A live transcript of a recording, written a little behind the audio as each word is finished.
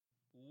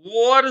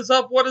What is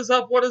up? What is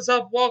up? What is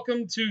up?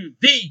 Welcome to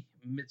the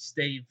Mitch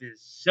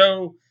Davis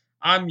Show.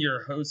 I'm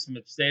your host,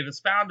 Mitch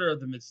Davis, founder of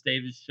the Mitch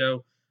Davis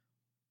Show.com,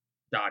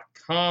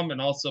 and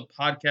also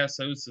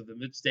podcast host of the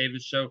Mitch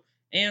Davis Show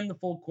and the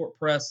Full Court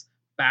Press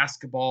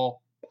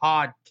Basketball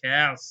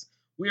Podcast.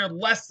 We are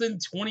less than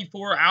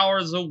 24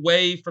 hours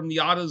away from the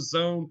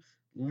AutoZone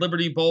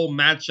Liberty Bowl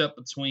matchup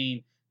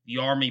between the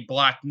Army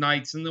Black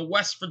Knights and the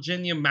West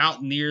Virginia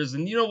Mountaineers.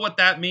 And you know what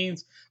that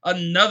means?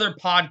 Another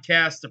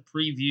podcast to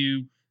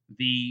preview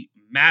the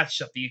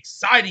matchup, the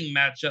exciting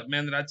matchup,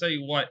 man, that I tell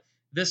you what,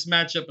 this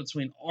matchup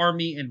between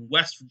Army and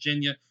West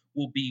Virginia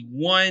will be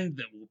one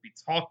that will be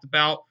talked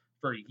about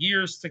for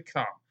years to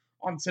come.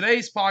 On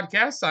today's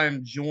podcast, I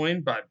am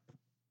joined by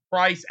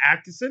Bryce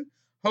Atkinson,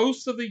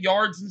 host of the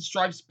Yards and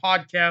Stripes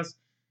podcast.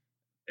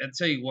 And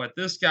tell you what,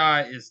 this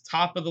guy is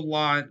top of the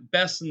line,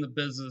 best in the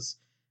business.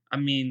 I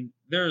mean,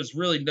 there is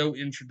really no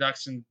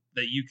introduction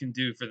that you can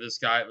do for this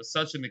guy. It was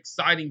such an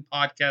exciting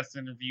podcast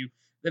interview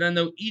that I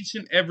know each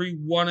and every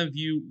one of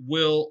you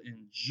will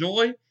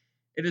enjoy.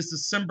 It is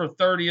December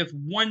 30th,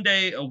 one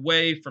day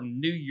away from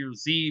New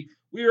Year's Eve.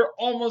 We are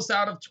almost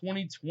out of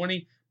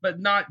 2020,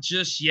 but not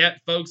just yet,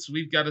 folks.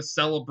 We've got to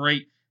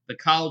celebrate the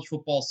college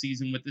football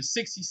season with the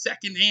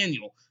 62nd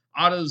annual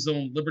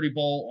AutoZone Liberty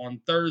Bowl on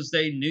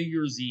Thursday, New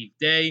Year's Eve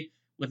day,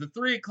 with a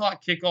 3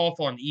 o'clock kickoff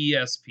on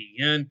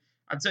ESPN.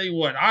 I tell you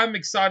what, I'm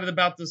excited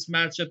about this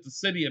matchup. The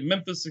city of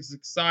Memphis is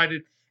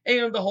excited,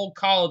 and the whole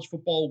college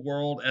football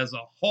world as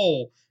a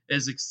whole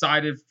is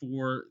excited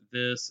for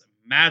this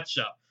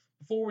matchup.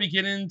 Before we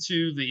get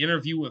into the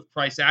interview with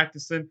Bryce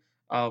Atkinson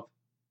of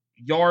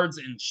Yards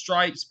and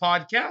Stripes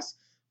podcast,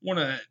 I want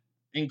to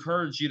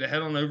encourage you to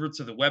head on over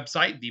to the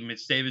website,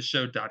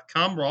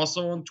 themitchdavisshow.com. We're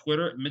also on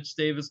Twitter at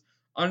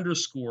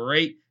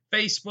MitchDavis_8,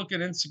 Facebook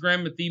and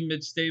Instagram at The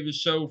Mitch Davis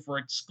Show for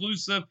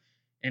exclusive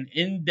and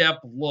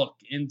in-depth look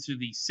into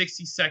the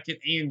 62nd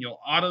annual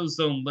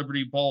AutoZone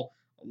Liberty Bowl.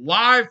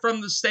 Live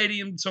from the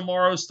stadium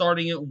tomorrow,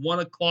 starting at 1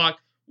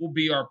 o'clock, will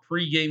be our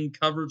pregame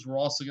coverage. We're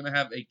also going to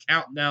have a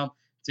countdown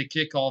to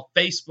kick off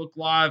Facebook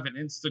Live and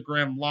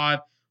Instagram Live,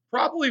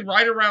 probably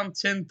right around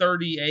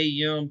 10:30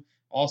 a.m.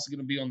 Also going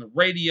to be on the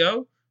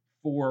radio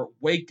for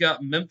Wake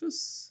Up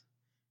Memphis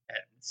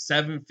at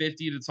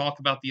 7:50 to talk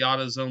about the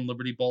AutoZone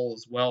Liberty Bowl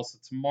as well. So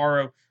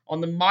tomorrow on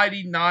the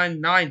mighty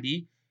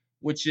 990,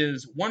 which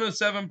is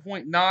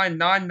 107.9,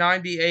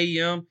 990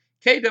 AM,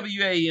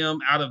 KWAM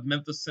out of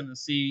Memphis,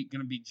 Tennessee.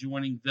 Going to be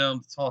joining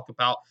them to talk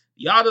about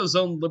the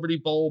AutoZone Liberty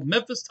Bowl,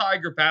 Memphis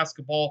Tiger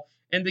basketball,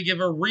 and to give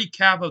a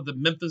recap of the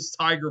Memphis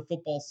Tiger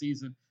football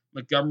season,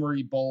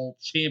 Montgomery Bowl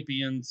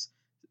champions.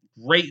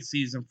 Great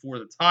season for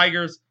the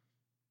Tigers.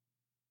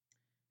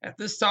 At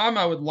this time,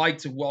 I would like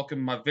to welcome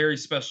my very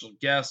special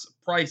guest,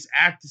 Bryce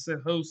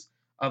Atkinson, host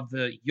of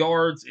the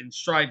Yards and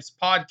Stripes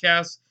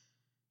podcast.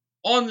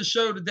 On the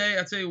show today,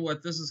 I tell you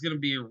what, this is going to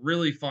be a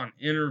really fun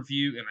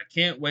interview, and I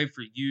can't wait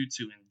for you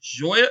to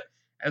enjoy it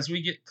as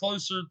we get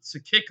closer to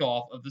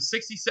kickoff of the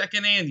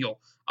 62nd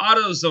annual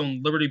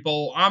AutoZone Liberty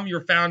Bowl. I'm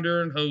your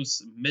founder and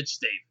host, Mitch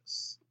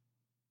Davis.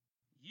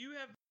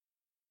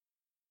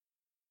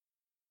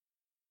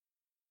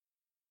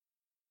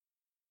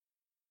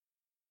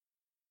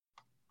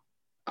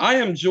 I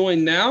am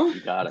joined now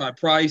by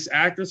Bryce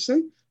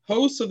Atkinson,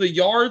 host of the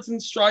Yards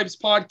and Stripes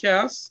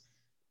podcast.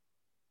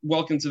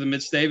 Welcome to the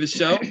Mitch Davis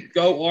Show.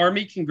 Go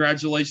Army.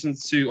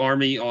 Congratulations to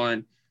Army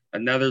on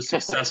another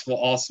successful,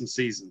 awesome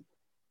season.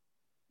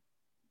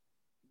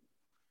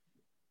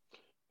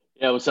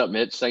 Yeah, what's up,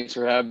 Mitch? Thanks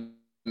for having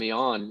me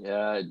on.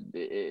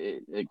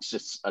 It's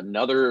just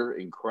another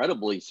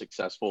incredibly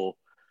successful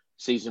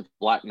season for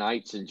Black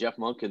Knights, and Jeff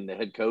Monken, the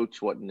head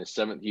coach, in his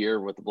 7th year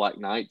with the Black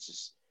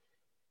Knights,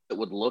 it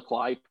would look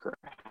like or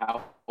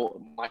how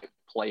it might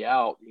play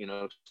out. You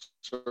know,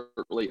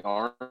 certainly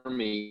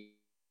Army,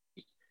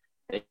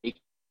 they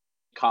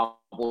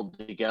cobbled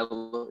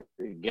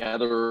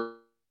together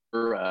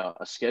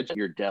a schedule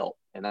you're dealt.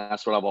 And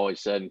that's what I've always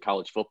said in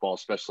college football,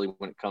 especially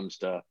when it comes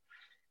to,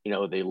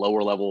 the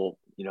lower level,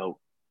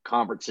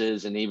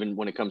 conferences. And even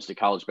when it comes to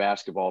college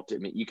basketball,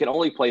 you can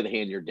only play the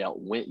hand you're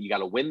dealt. You got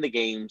to win the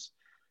games.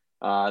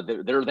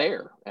 They're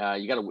there.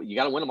 You got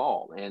to win them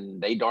all. And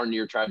they darn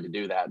near tried to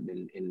do that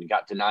and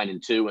got to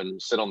 9-2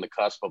 and sit on the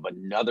cusp of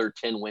another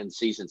 10-win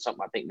season,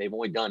 something I think they've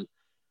only done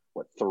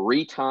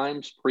 3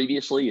 times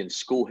previously in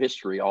school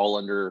history, all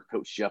under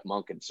Coach Jeff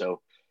Monken.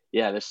 So,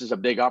 yeah, this is a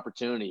big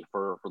opportunity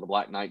for the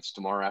Black Knights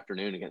tomorrow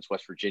afternoon against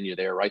West Virginia.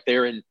 Right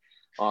there in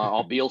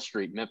on Beale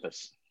Street,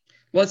 Memphis.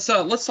 Let's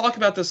talk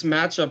about this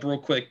matchup real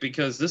quick,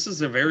 because this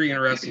is a very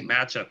interesting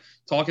matchup.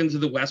 Talking to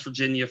the West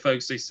Virginia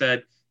folks, they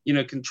said,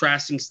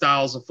 contrasting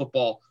styles of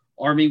football.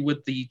 Army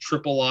with the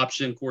triple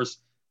option, of course,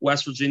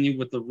 West Virginia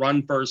with the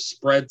run first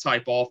spread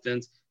type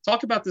offense.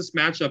 Talk about this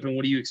matchup and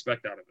what do you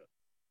expect out of it?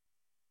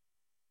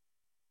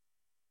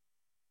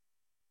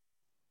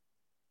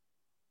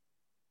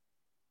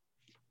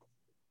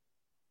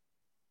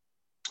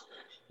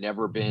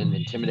 Never been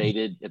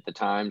intimidated at the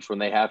times when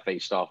they have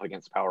faced off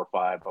against Power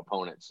 5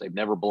 opponents. They've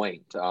never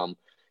blinked.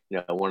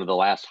 one of the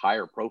last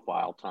higher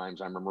profile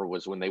times I remember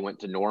was when they went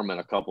to Norman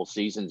a couple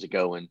seasons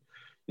ago, and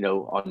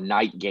a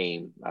night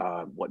game,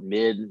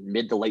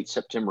 mid to late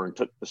September, and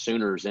took the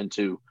Sooners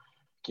into,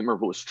 I can't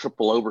remember if it was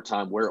triple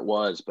overtime where it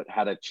was, but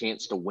had a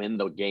chance to win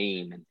the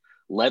game and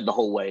led the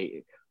whole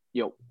way.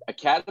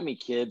 Academy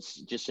kids,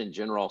 just in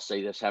general, I'll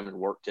say this, having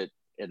worked at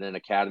an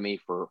academy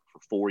for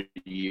 4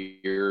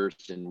 years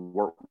and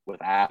worked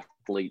with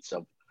athletes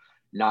of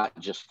not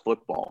just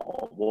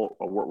football,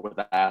 I work with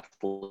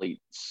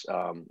athletes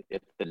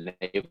at the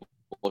Naval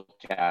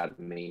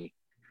Academy,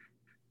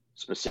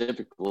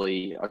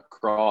 specifically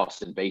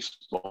across in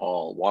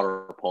baseball,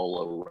 water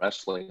polo,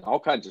 wrestling, all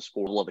kinds of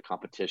sports, of the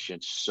competition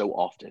so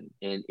often.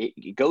 And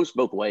it goes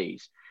both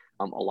ways.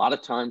 A lot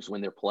of times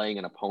when they're playing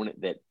an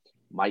opponent that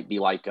might be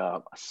like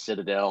a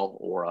Citadel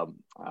or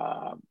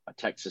a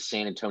Texas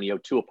San Antonio,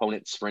 two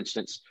opponents, for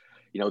instance,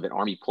 that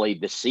Army played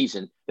this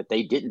season that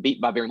they didn't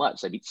beat by very much.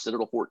 They beat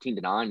Citadel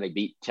 14-9. They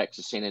beat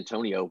Texas San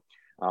Antonio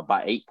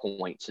by 8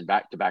 points in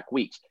back-to-back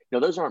weeks.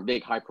 Those aren't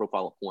big,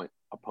 high-profile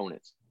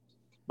opponents,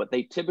 but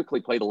they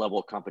typically play the level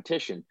of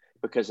competition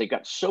because they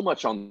got so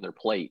much on their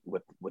plate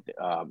with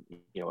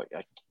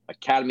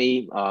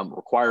academy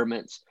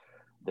requirements,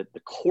 that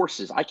the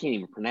courses, I can't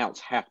even pronounce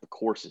half the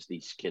courses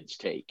these kids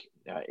take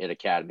at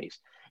academies.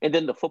 And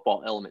then the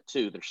football element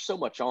too. There's so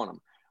much on them,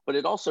 but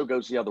it also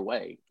goes the other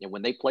way. And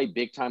when they play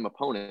big time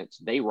opponents,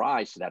 they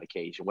rise to that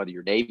occasion, whether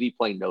you're Navy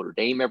playing Notre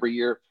Dame every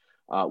year,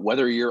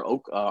 whether you're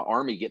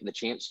Army getting the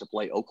chance to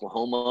play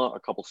Oklahoma a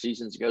couple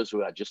seasons ago,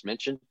 who I just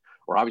mentioned,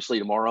 or obviously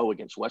tomorrow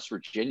against West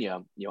Virginia,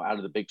 out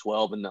of the Big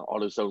 12 in the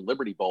AutoZone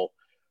Liberty Bowl.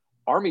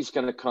 Army's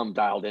going to come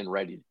dialed in,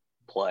 ready to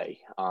play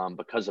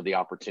because of the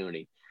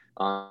opportunity.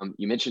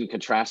 You mentioned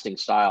contrasting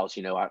styles.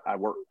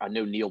 I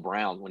know Neil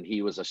Brown when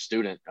he was a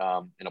student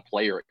and a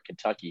player at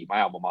Kentucky,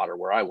 my alma mater,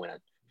 where I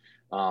went.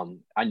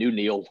 I knew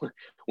Neil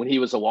when he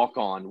was a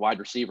walk-on wide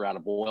receiver out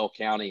of Boyle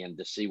County, and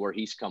to see where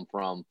he's come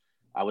from.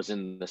 I was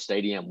in the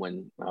stadium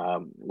when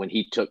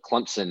he took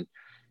Clemson,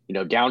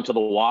 down to the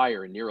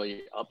wire and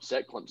nearly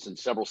upset Clemson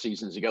several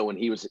seasons ago when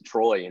he was at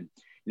Troy. And,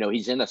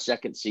 he's in a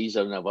second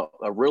season of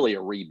a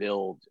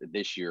rebuild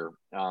this year.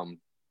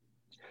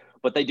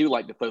 But they do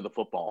like to throw the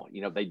football,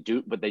 they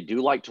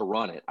do like to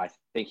run it. I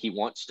think he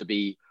wants to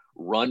be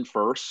run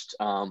first,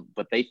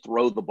 but they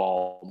throw the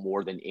ball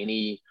more than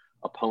any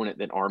opponent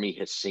that Army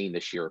has seen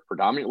this year.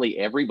 Predominantly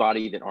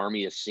everybody that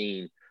Army has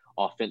seen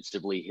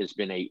offensively has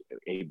been a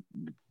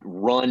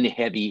run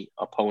heavy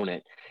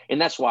opponent.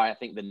 And that's why I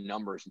think the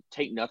numbers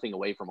take nothing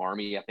away from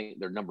Army. I think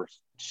they're number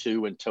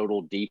 2 in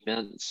total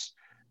defense,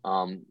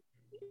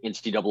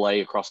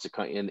 NCAA across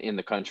in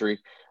the country.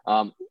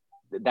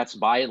 That's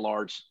by and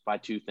large by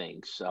two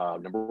things.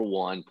 Number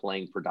one,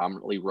 playing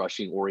predominantly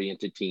rushing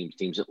oriented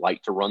teams that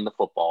like to run the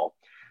football.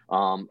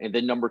 And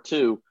then number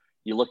two,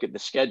 you look at the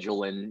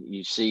schedule and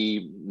you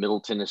see Middle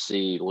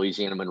Tennessee,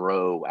 Louisiana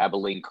Monroe,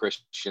 Abilene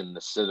Christian,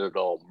 the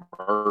Citadel,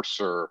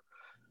 Mercer,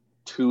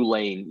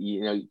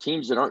 Tulane,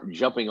 teams that aren't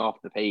jumping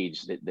off the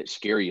page that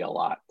scare you a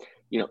lot.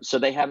 So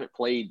they haven't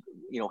played,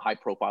 high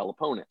profile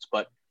opponents.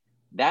 But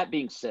that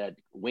being said,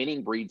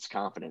 winning breeds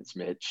confidence,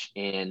 Mitch.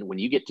 And when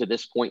you get to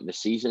this point in the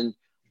season,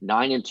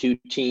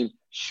 9-2 team,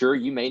 sure,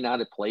 you may not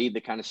have played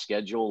the kind of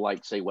schedule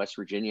like, say, West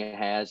Virginia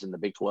has in the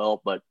Big 12,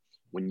 but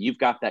when you've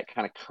got that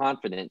kind of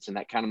confidence and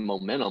that kind of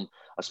momentum,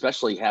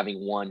 especially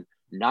having won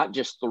not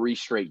just 3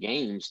 straight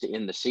games to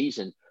end the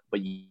season, but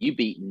you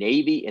beat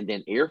Navy and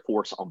then Air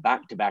Force on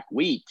back-to-back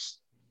weeks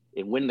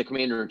and win the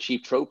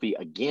Commander-in-Chief trophy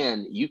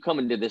again, you come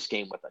into this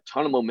game with a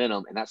ton of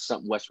momentum, and that's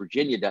something West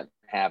Virginia doesn't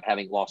have,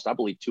 having lost, I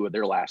believe, 2 of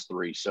their last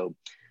 3. So,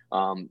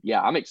 I'm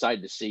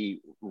excited to see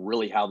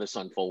really how this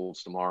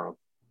unfolds tomorrow.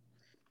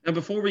 Now,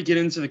 before we get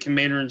into the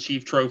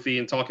Commander-in-Chief trophy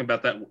and talking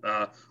about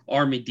that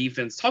Army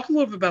defense, talk a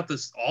little bit about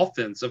this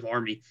offense of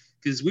Army,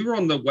 because we were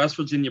on the West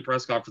Virginia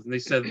press conference, and they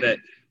said that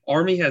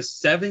Army has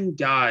 7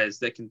 guys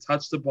that can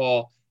touch the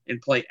ball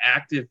and play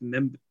active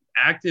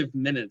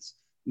minutes,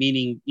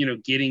 meaning,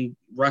 getting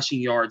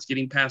rushing yards,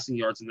 getting passing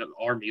yards in the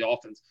Army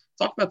offense.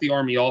 Talk about the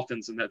Army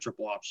offense and that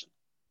triple option.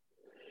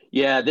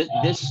 Yeah,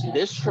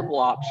 this triple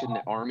option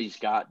that Army's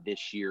got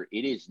this year,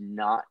 it is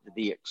not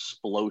the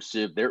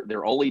explosive.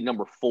 They're only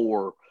number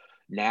 4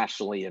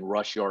 nationally in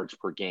rush yards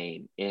per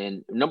game,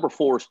 and number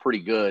 4 is pretty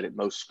good at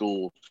most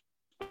schools.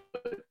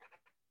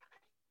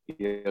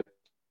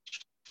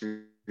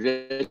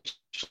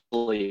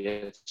 Traditionally,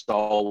 it's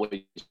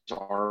always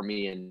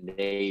Army and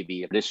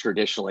Navy. This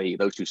traditionally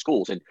those 2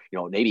 schools, and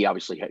Navy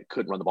obviously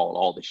couldn't run the ball at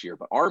all this year,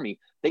 but Army,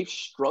 they've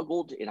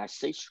struggled, and I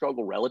say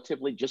struggle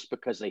relatively just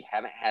because they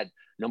haven't had,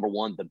 number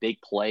one, the big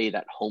play,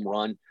 that home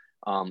run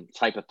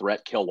type of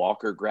threat. Kel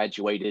Walker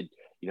graduated.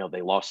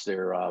 They lost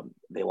a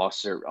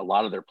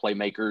lot of their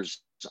playmakers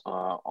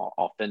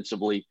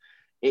offensively.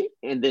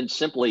 And then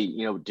simply,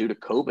 due to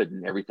COVID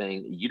and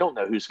everything, you don't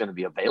know who's going to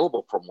be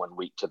available from one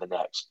week to the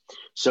next.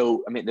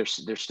 So,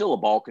 there's still a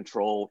ball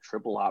control,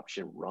 triple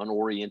option,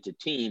 run-oriented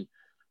team.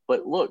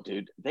 But look,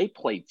 dude, they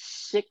played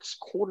 6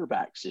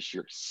 quarterbacks this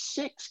year.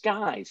 6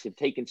 guys have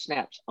taken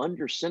snaps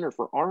under center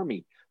for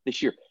Army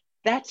this year.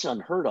 That's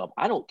unheard of.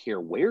 I don't care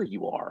where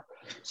you are.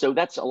 So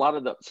that's a lot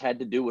of that's had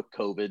to do with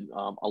COVID.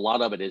 A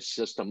lot of it is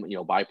system,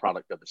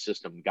 byproduct of the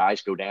system.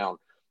 Guys go down.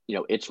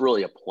 It's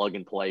really a plug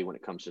and play when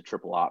it comes to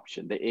triple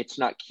option. It's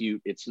not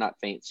cute. It's not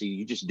fancy.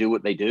 You just do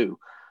what they do.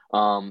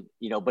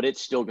 But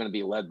it's still going to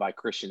be led by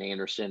Christian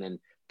Anderson and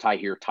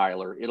Tyheer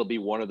Tyler. It'll be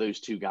one of those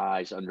two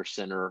guys under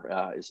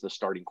center is the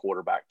starting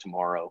quarterback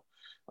tomorrow.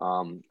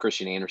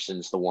 Christian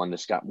Anderson's the one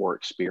that's got more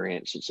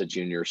experience. It's a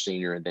junior,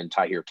 senior, and then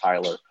Tyheer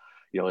Tyler,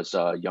 is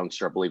a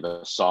youngster, I believe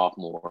a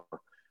sophomore.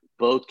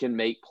 Both can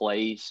make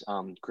plays.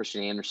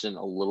 Christian Anderson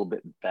a little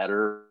bit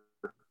better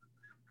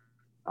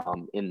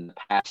in the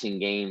passing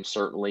game,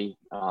 certainly.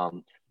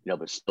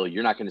 But still,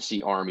 you're not going to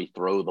see Army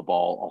throw the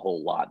ball a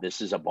whole lot.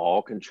 This is a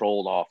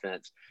ball-controlled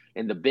offense.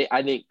 And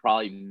I think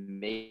probably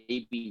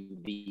maybe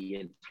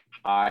the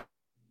entire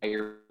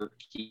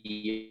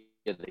key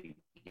of the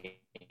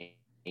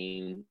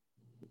game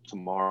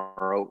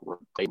tomorrow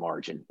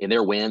margin. In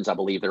their wins, I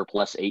believe they're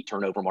 +8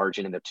 turnover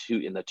margin. In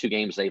the two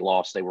games they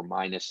lost, they were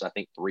minus, I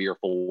think, 3 or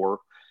 4.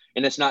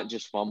 And it's not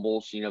just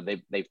fumbles.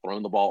 They've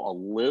thrown the ball a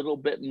little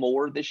bit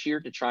more this year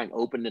to try and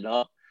open it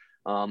up.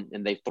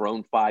 And they've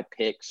thrown 5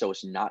 picks. So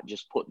it's not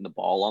just putting the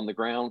ball on the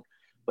ground.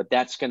 But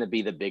that's going to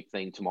be the big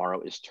thing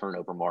tomorrow is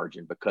turnover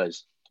margin,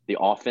 because the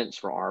offense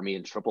for Army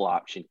and triple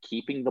option,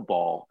 keeping the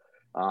ball,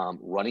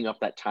 running up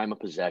that time of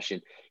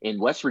possession. In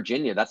West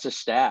Virginia, that's a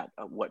stat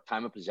of what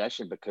time of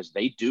possession, because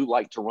they do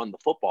like to run the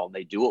football and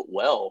they do it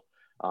well.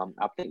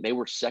 I think they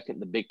were second in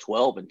the Big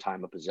 12 in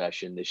time of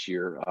possession this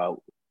year,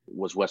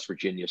 was West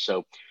Virginia.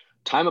 So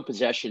time of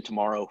possession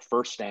tomorrow,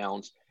 first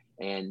downs,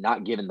 and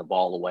not giving the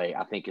ball away,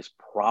 I think is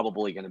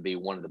probably going to be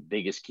one of the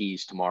biggest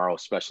keys tomorrow,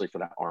 especially for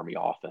that Army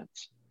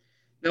offense.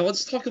 Now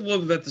let's talk a little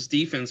bit about this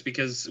defense,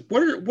 because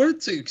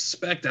what to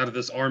expect out of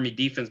this Army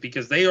defense,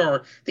 because they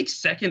are, I think,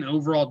 second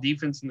overall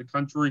defense in the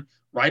country,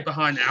 right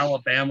behind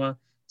Alabama.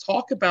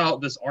 Talk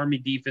about this Army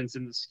defense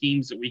and the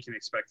schemes that we can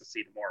expect to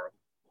see tomorrow.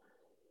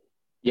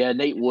 Yeah,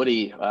 Nate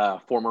Woody,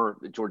 former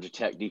Georgia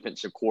Tech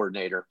defensive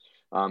coordinator,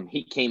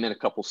 he came in a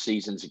couple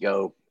seasons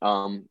ago.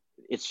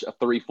 It's a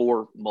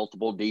 3-4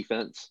 multiple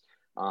defense.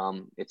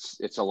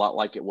 It's a lot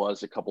like it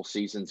was a couple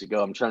seasons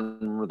ago. I'm trying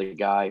to remember the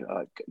guy.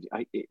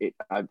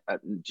 I'm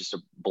just a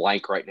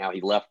blank right now.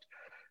 He left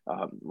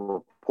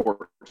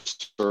Report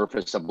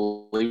Surface, I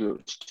believe it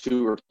was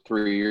 2 or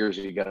 3 years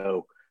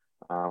ago,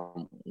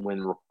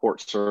 when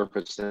Report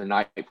Surface the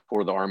night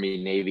before the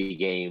Army-Navy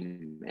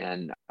game,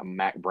 and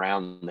Mac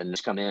Brown then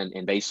just come in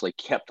and basically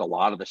kept a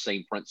lot of the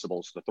same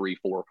principles, the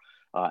 3-4,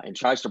 and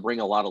tries to bring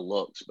a lot of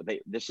looks. But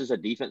this is a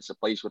defense that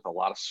plays with a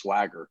lot of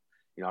swagger.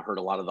 I heard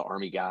a lot of the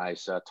Army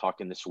guys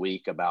talking this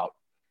week about,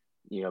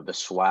 the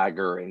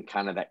swagger and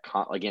kind of that,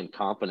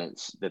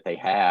 confidence that they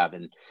have.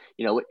 And,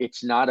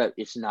 it's not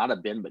a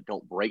bend but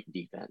don't break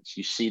defense.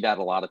 You see that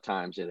a lot of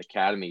times in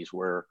academies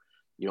where,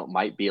 it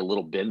might be a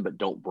little bend but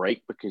don't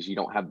break because you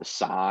don't have the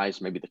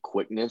size, maybe the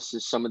quickness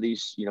as some of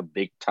these,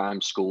 big time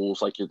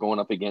schools like you're going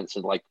up against,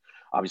 and like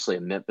obviously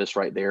a Memphis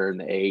right there in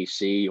the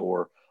AAC,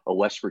 or a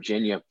West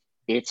Virginia.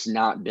 It's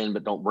not bend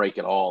but don't break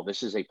at all.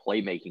 This is a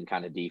playmaking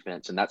kind of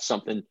defense. And that's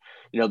something,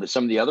 that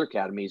some of the other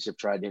academies have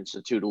tried to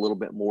institute a little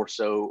bit more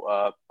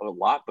so, a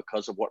lot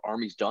because of what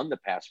Army's done the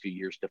past few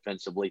years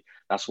defensively.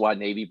 That's why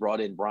Navy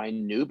brought in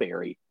Brian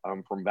Newberry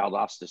from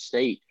Valdosta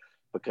State,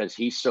 because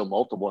he's so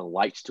multiple and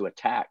likes to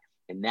attack.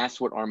 And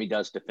that's what Army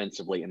does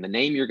defensively. And the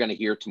name you're going to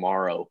hear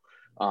tomorrow,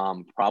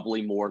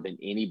 probably more than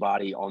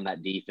anybody on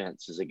that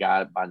defense, is a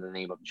guy by the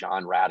name of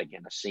John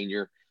Radigan, a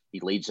senior. He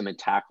leads them in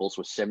tackles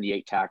with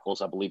 78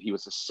 tackles. I believe he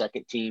was the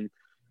second team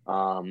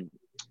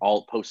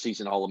all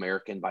postseason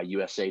All-American by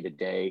USA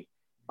Today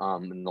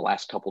in the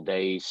last couple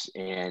days.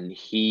 And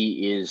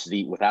he is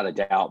without a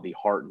doubt, the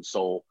heart and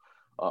soul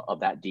of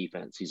that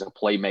defense. He's a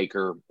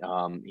playmaker.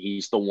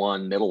 He's the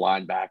one middle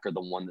linebacker,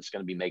 the one that's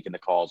going to be making the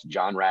calls.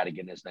 John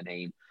Radigan is the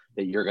name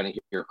that you're going to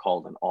hear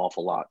called an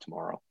awful lot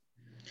tomorrow.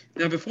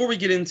 Now, before we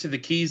get into the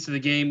keys to the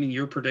game and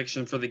your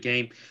prediction for the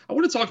game, I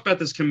want to talk about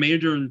this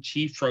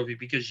Commander-in-Chief trophy,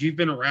 because you've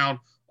been around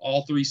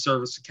all 3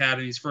 service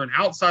academies. For an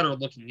outsider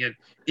looking in,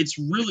 it's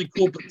really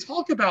cool. But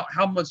talk about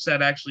how much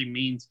that actually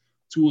means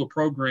to a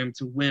program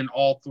to win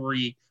all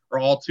 3 or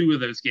all 2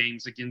 of those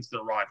games against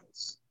their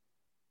rivals.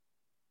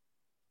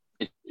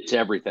 It's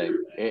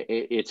everything.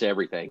 It's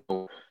everything.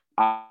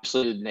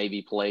 Obviously, the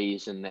Navy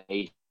plays in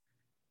the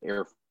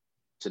Air Force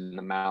in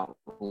the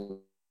Mountain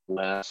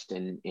West,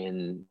 and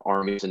in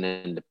Army's an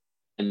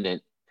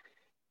independent.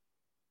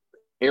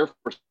 Air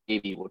Force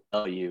Navy will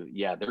tell you,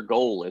 their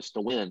goal is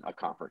to win a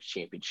conference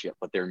championship,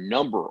 but their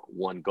number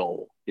one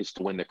goal is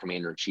to win the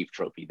Commander-in-Chief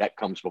trophy. That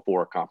comes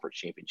before a conference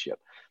championship.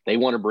 They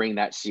want to bring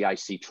that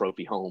CIC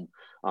trophy home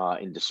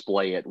and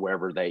display it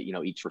wherever they,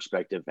 each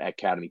respective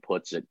academy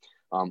puts it.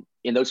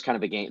 In those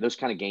kind of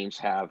games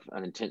have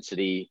an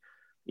intensity,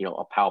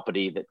 a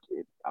palpity that,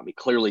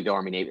 clearly the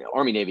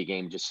Army-Navy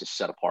game just is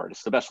set apart.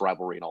 It's the best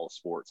rivalry in all of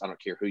sports. I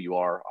don't care who you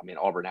are.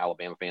 Auburn,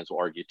 Alabama fans will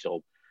argue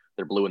till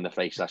they're blue in the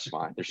face. That's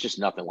fine. There's just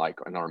nothing like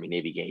an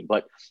Army-Navy game.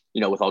 But,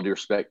 with all due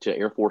respect to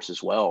Air Force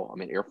as well,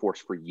 Air Force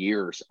for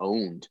years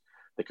owned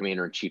the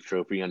Commander-in-Chief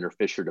trophy under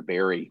Fisher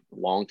DeBerry,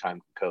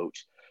 longtime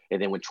coach.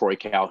 And then when Troy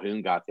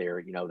Calhoun got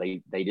there,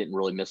 they didn't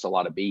really miss a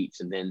lot of beats.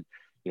 And then,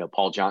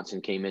 Paul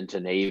Johnson came into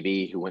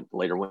Navy, who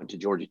later went to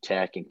Georgia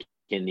Tech, and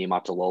Ken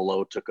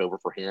Niumatalolo took over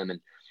for him. And,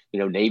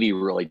 Navy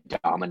really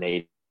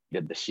dominated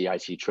the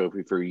CIC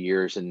trophy for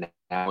years. And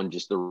now in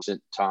just the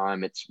recent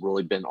time, it's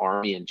really been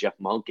Army and Jeff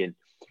Monken.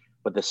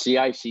 But the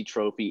CIC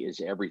trophy is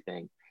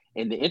everything.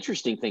 And the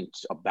interesting thing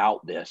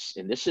about this,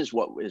 and this is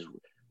what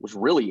was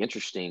really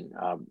interesting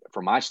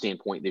from my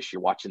standpoint this year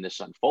watching this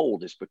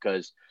unfold, is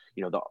because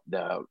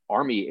the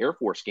Army Air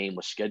Force game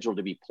was scheduled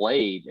to be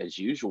played as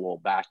usual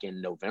back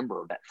in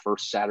November, that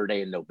first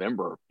Saturday in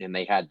November, and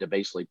they had to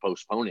basically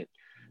postpone it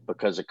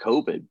because of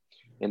COVID,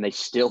 and they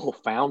still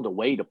found a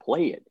way to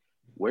play it.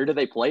 Where do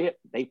they play it?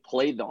 They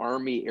played the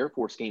Army Air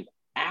Force game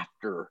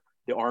after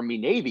the Army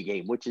Navy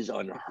game, which is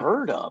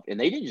unheard of. And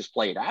they didn't just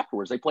play it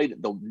afterwards. They played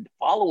it the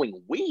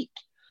following week,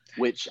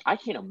 which I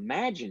can't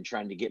imagine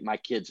trying to get my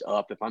kids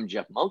up if I'm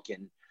Jeff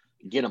Monken,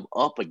 get them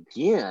up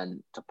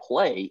again to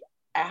play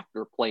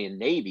after playing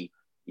Navy.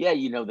 Yeah,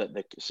 that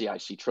the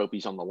CIC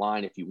trophy's on the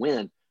line if you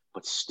win,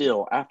 but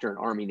still after an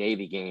Army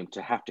Navy game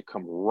to have to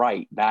come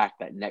right back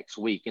that next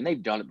week. And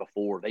they've done it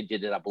before. They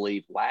did it, I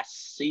believe,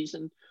 last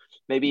season.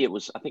 I think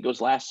it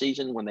was last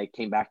season when they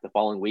came back the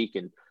following week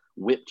and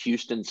whipped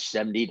Houston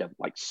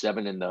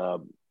 70-7 in the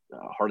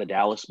Heart of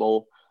Dallas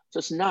Bowl. So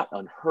it's not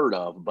unheard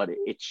of, but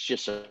it's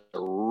just a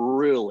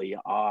really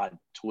odd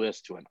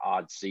twist to an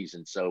odd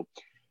season. So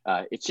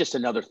it's just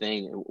another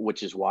thing,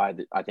 which is why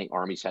I think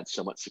Army's had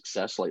so much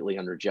success lately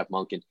under Jeff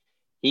Monken.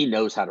 He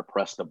knows how to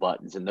press the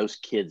buttons, and those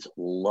kids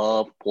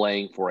love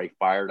playing for a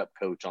fired up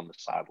coach on the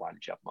sideline,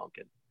 Jeff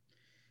Monken.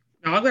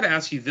 Now, I'm going to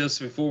ask you this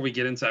before we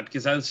get into that,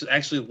 because that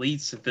actually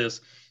leads to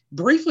this.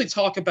 Briefly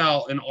talk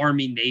about an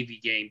Army-Navy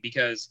game,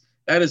 because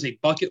that is a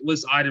bucket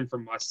list item for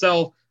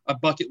myself, a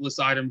bucket list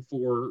item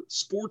for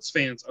sports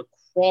fans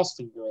across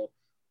the world.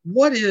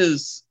 What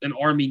is an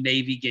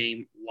Army-Navy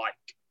game like?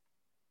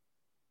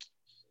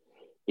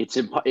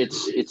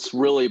 It's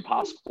really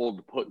impossible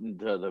to put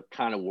into the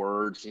kind of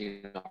words.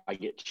 I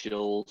get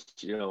chills.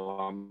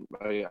 I'm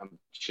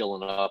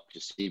chilling up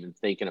just even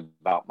thinking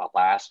about my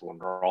last one,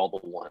 or all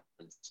the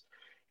ones.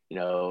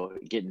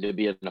 Getting to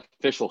be an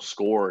official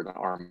score in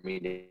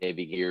Army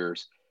Navy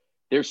years,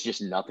 there's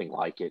just nothing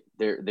like it.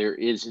 There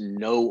is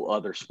no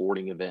other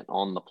sporting event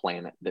on the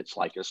planet that's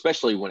like it,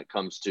 especially when it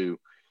comes to,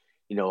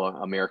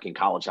 American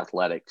college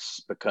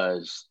athletics,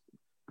 because,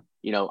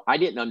 I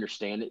didn't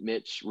understand it,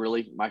 Mitch,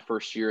 really. My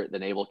first year at the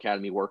Naval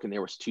Academy working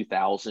there was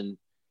 2000,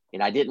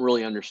 and I didn't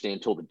really understand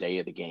until the day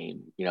of the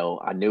game.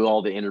 I knew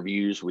all the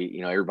interviews.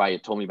 Everybody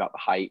had told me about the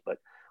hype, but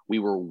we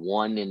were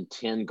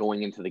 1-10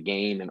 going into the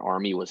game, and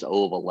Army was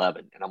 0-11.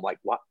 And I'm like,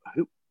 what?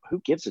 Who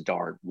gives a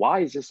darn? Why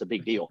is this a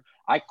big deal?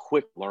 I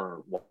quick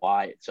learned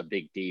why it's a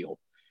big deal.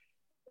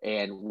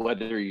 And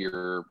whether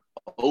you're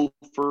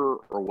over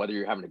or whether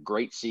you're having a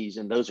great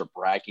season, those are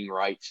bragging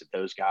rights that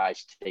those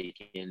guys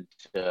take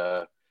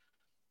into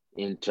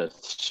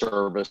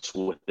service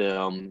with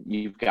them.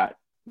 You've got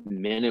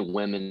men and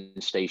women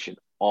stationed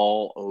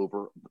all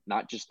over,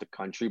 not just the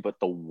country, but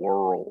the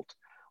world,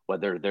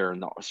 whether they're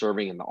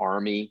serving in the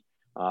Army,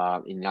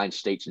 in the United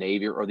States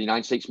Navy, or the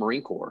United States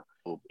Marine Corps,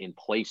 in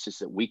places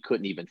that we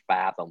couldn't even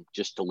fathom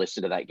just to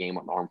listen to that game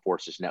on the Armed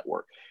Forces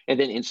Network. And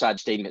then inside the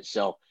stadium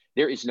itself,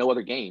 there is no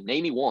other game.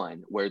 Name me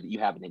one where you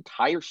have an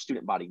entire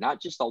student body,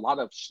 not just a lot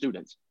of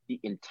students,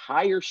 the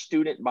entire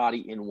student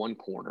body in one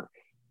corner,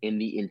 and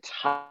the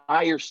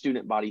entire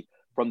student body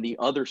from the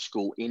other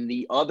school in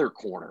the other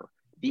corner,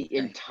 the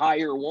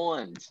entire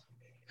ones.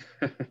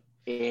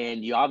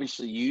 And you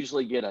obviously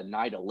usually get a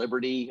night of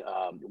liberty,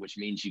 which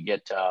means you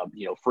get,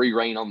 free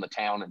reign on the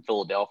town in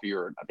Philadelphia,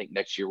 or I think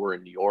next year we're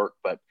in New York.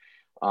 But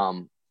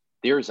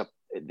there's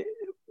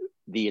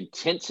the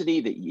intensity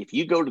that if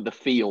you go to the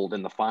field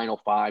in the final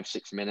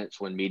 5-6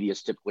 minutes when media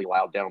is typically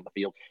allowed down on the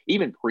field,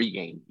 even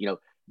pregame,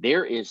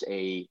 there is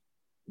a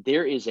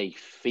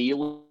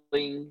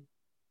feeling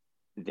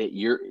that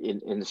you're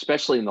in, and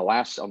especially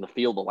on the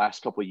field the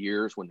last couple of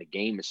years when the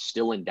game is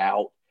still in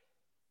doubt,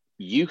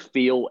 you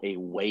feel a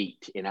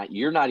weight, and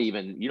you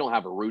don't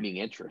have a rooting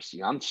interest.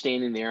 I'm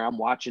standing there, I'm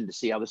watching to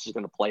see how this is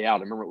going to play out.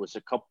 I remember was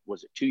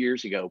it 2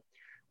 years ago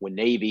when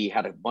Navy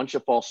had a bunch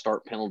of false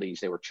start penalties.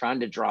 They were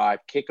trying to drive,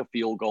 kick a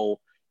field goal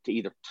to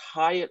either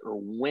tie it or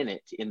win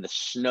it in the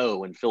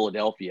snow in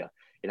Philadelphia.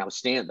 And I was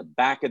standing at the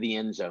back of the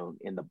end zone,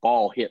 and the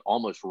ball hit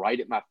almost right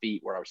at my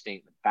feet where I was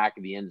standing at the back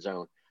of the end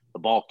zone. The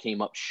ball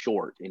came up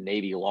short, and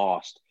Navy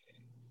lost.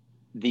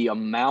 The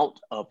amount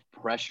of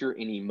pressure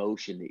and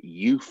emotion that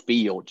you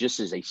feel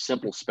just as a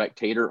simple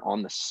spectator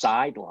on the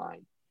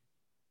sideline,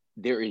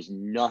 there is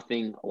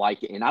nothing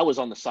like it. And I was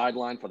on the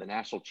sideline for the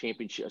national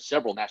championship,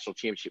 several national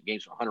championship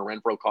games when Hunter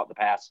Renfro caught the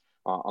pass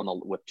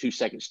with 2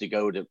 seconds to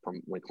go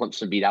from when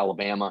Clemson beat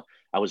Alabama.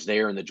 I was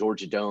there in the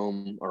Georgia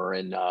Dome, or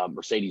in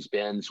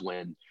Mercedes-Benz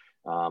when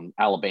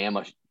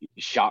Alabama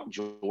shocked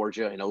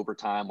Georgia in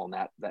overtime on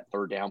that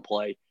third down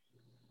play.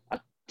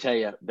 tell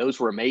you, those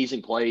were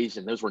amazing plays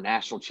and those were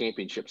national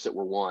championships that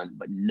were won,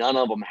 but none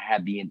of them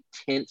had the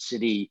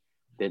intensity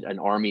that an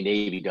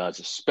Army-Navy does,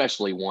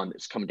 especially one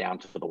that's come down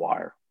to the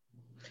wire.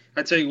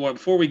 I tell you what,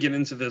 before we get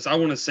into this, I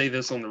want to say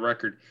this on the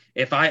record.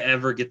 If I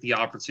ever get the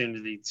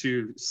opportunity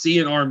to see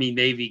an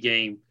Army-Navy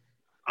game,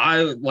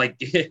 I would like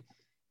it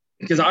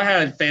because I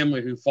had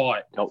family who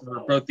fought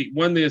for both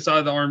the side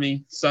of the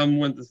Army, some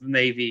went to the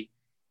Navy,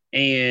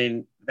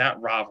 and that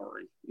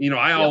rivalry.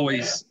 I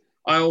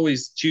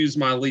always choose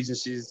my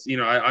allegiances.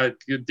 I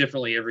do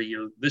differently every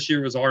year. This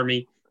year was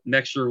Army.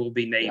 Next year will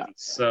be Navy. Yeah.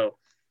 So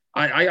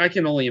I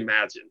can only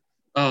imagine.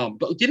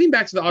 But getting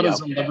back to the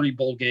AutoZone Liberty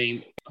Bowl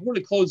game, I want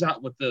to close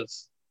out with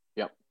this.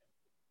 Yep.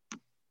 I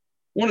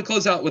want to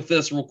close out with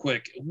this real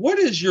quick. What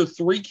is your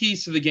 3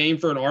 keys to the game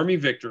for an Army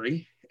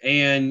victory?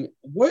 And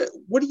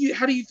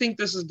how do you think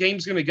this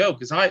game's going to go?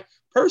 Because I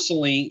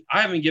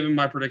haven't given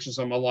my predictions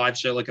on my live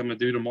show like I'm going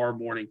to do tomorrow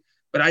morning.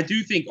 But I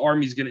do think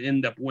Army's going to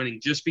end up winning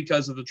just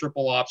because of the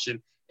triple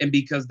option and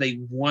because they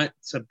want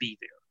to be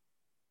there.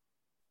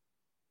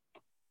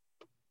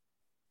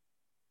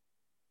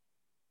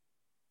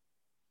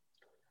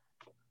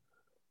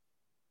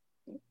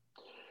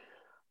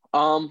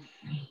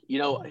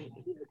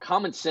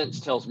 Common sense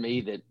tells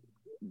me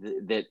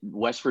that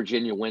West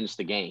Virginia wins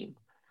the game,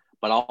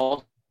 but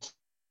also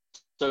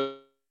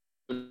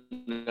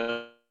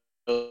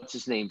what's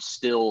his name,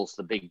 Stills,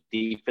 the big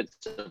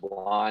defensive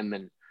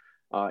lineman,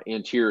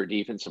 interior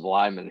defensive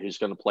lineman who's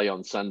going to play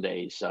on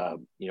Sundays.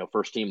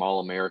 First team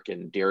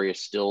All-American Darius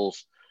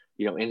Stills,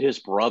 and his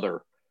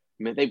brother.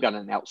 I mean, they've got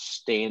an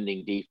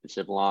outstanding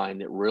defensive line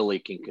that really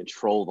can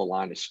control the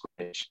line of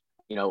scrimmage.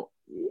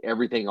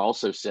 Everything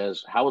also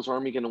says, how is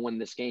Army going to win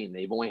this game?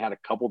 They've only had a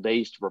couple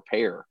days to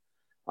prepare.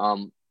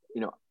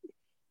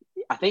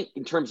 I think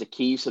in terms of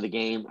keys to the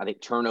game, I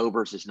think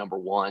turnovers is number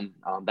one.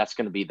 That's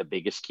going to be the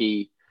biggest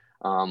key.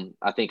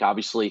 I think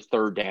obviously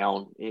third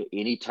down,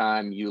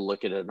 anytime you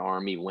look at an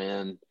Army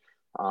win,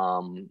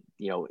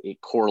 it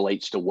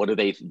correlates to what do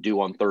they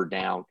do on third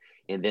down.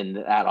 And then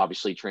that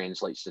obviously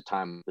translates to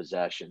time of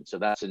possession. So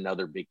that's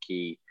another big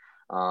key,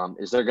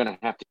 is they're going to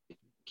have to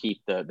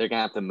they're going to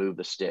have to move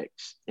the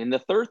sticks. And the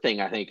third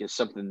thing I think is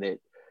something that,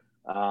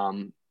 I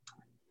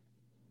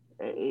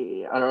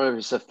don't know if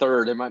it's a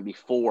third, it might be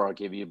 4 I'll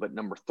give you, but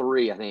number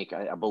 3,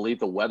 I believe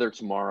the weather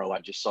tomorrow, I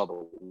just saw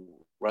the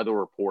weather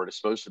report, is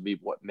supposed to be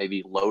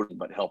maybe loaded,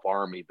 but help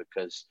Army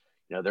because,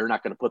 they're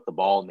not going to put the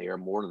ball in the air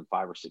more than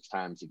 5 or 6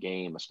 times a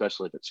game,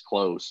 especially if it's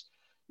close.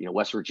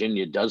 West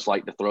Virginia does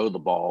like to throw the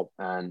ball,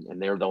 and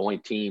they're the only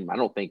team. I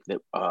don't think that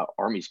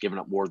Army's given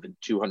up more than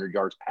 200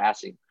 yards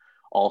passing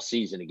all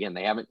season. Again,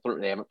 they haven't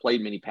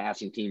played many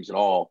passing teams at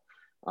all.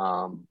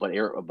 But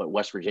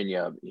West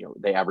Virginia,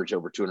 they average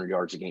over 200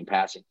 yards a game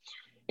passing.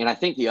 And I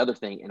think the other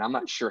thing, and I'm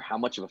not sure how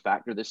much of a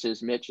factor this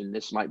is, Mitch, and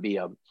this might be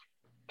a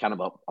kind of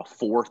a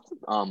fourth,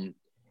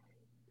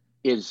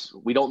 is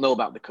we don't know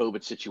about the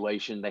COVID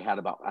situation. They had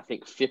about, I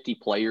think, 50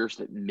 players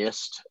that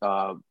missed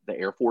the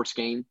Air Force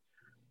game.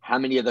 How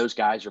many of those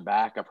guys are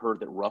back? I've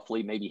heard that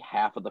roughly maybe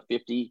half of the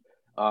 50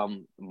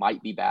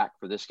 might be back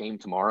for this game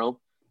tomorrow.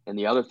 And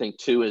the other thing,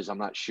 too, is I'm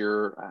not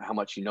sure how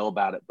much you know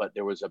about it, but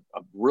there was a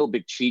real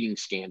big cheating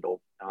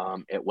scandal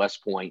at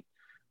West Point.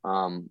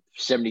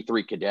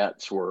 73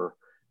 cadets were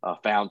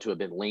found to have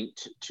been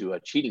linked to a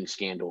cheating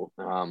scandal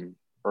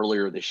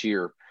earlier this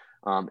year.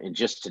 And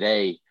just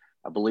today,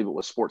 I believe it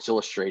was Sports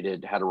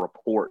Illustrated, had a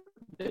report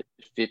that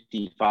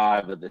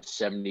 55 of the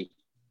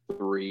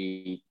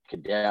 73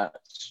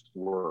 cadets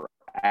were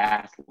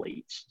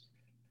athletes.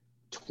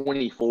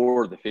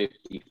 24 of the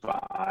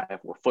 55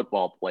 were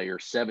football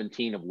players,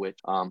 17 of which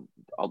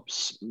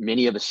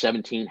many of the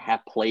 17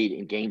 have played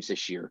in games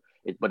this year.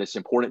 But it's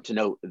important to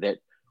note that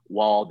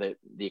while the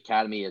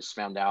academy has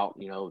found out,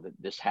 that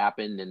this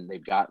happened and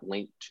they've got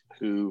linked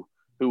who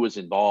was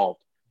involved,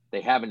 they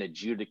haven't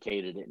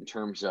adjudicated it in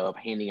terms of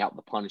handing out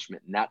the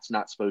punishment. And that's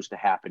not supposed to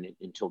happen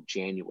until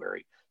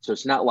January. So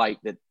it's not like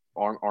that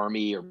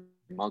Army or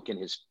Monken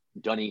has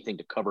done anything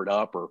to cover it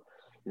up or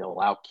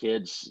allow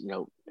kids,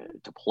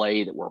 to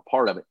play that were a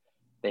part of it.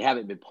 They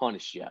haven't been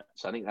punished yet.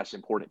 So I think that's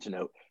important to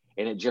note.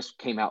 And it just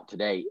came out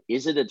today.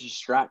 Is it a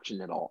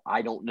distraction at all?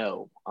 I don't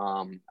know.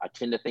 I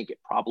tend to think it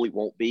probably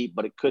won't be,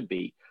 but it could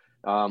be.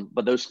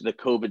 But the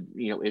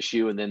COVID,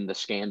 issue and then the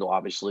scandal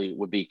obviously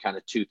would be kind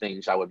of 2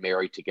 things I would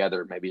marry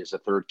together, maybe as a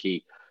third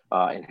key,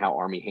 and how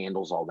Army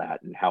handles all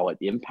that and how it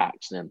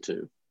impacts them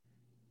too.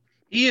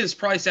 He is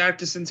Price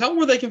Atkinson. Tell them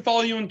where they can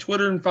follow you on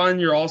Twitter and find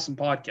your awesome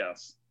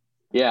podcast.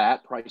 Yeah,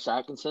 at Price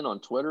Atkinson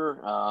on Twitter.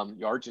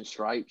 Yards and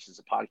Stripes is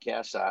a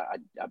podcast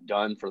I've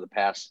done for the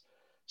past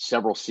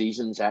several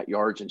seasons at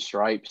Yards and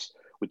Stripes.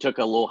 We took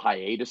a little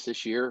hiatus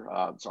this year.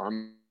 It's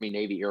Army,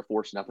 Navy, Air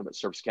Force, nothing but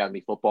Service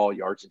Academy football,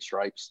 Yards and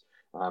Stripes.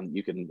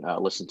 You can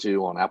listen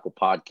to on Apple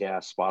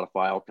Podcasts,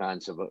 Spotify, all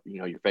kinds of,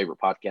 your favorite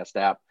podcast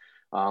app.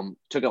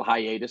 Took a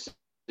hiatus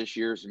this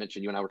year. As I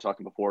mentioned, you and I were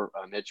talking before,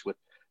 Mitch, with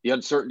the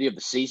uncertainty of the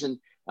season.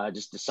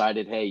 Just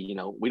decided, hey,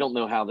 we don't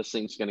know how this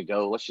thing's going to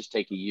go. Let's just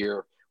take a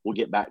year. We'll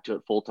get back to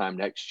it full time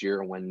next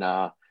year when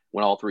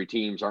when all three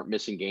teams aren't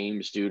missing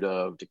games due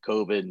to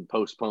COVID and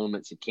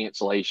postponements and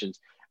cancellations.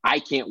 I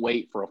can't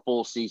wait for a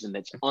full season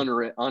that's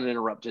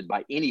uninterrupted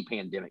by any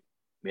pandemic,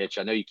 Mitch.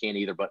 I know you can't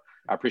either, but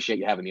I appreciate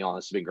you having me on.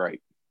 This has been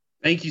great.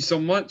 Thank you so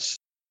much.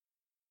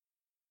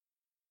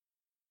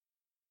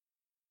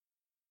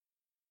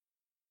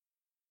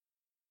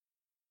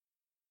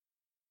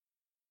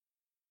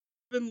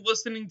 Been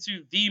listening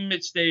to The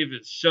Mitch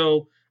Davis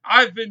Show.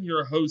 I've been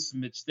your host,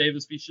 Mitch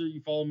Davis. Be sure you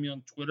follow me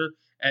on Twitter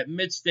at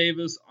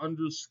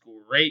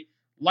MitchDavis_8.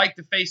 Like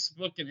the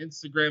Facebook and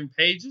Instagram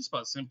pages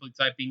by simply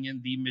typing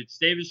in The Mitch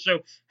Davis Show.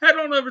 Head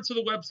on over to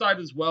the website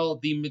as well,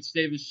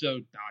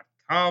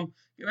 TheMitchDavisShow.com.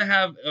 Going to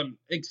have an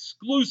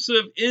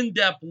exclusive,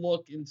 in-depth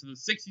look into the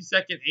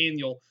 62nd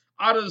annual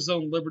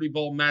AutoZone Liberty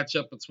Bowl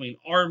matchup between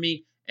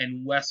Army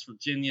and West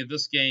Virginia.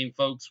 This game,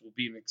 folks, will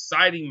be an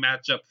exciting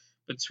matchup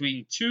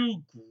between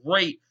two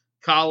great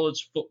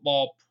college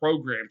football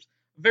programs.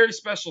 A very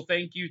special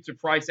thank you to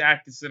Price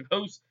Atkinson,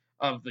 host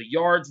of the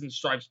Yards and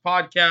Stripes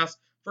podcast,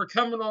 for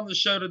coming on the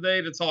show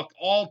today to talk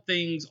all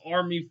things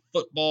Army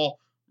football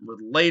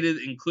related,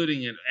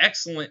 including an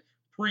excellent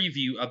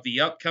preview of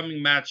the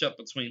upcoming matchup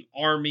between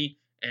Army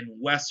and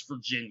West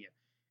Virginia.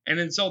 And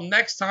until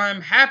next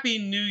time, Happy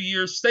New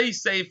Year. Stay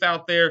safe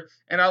out there,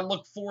 and I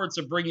look forward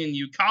to bringing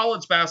you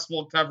college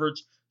basketball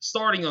coverage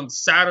starting on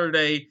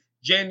Saturday,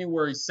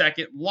 January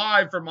 2nd,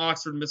 live from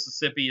Oxford,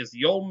 Mississippi, as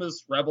the Ole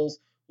Miss Rebels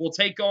will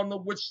take on the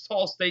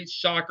Wichita State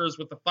Shockers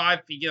with a 5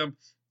 p.m.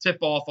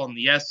 tip-off on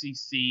the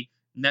SEC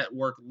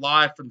Network,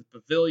 live from the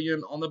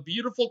Pavilion on the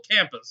beautiful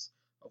campus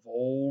of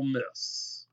Ole Miss.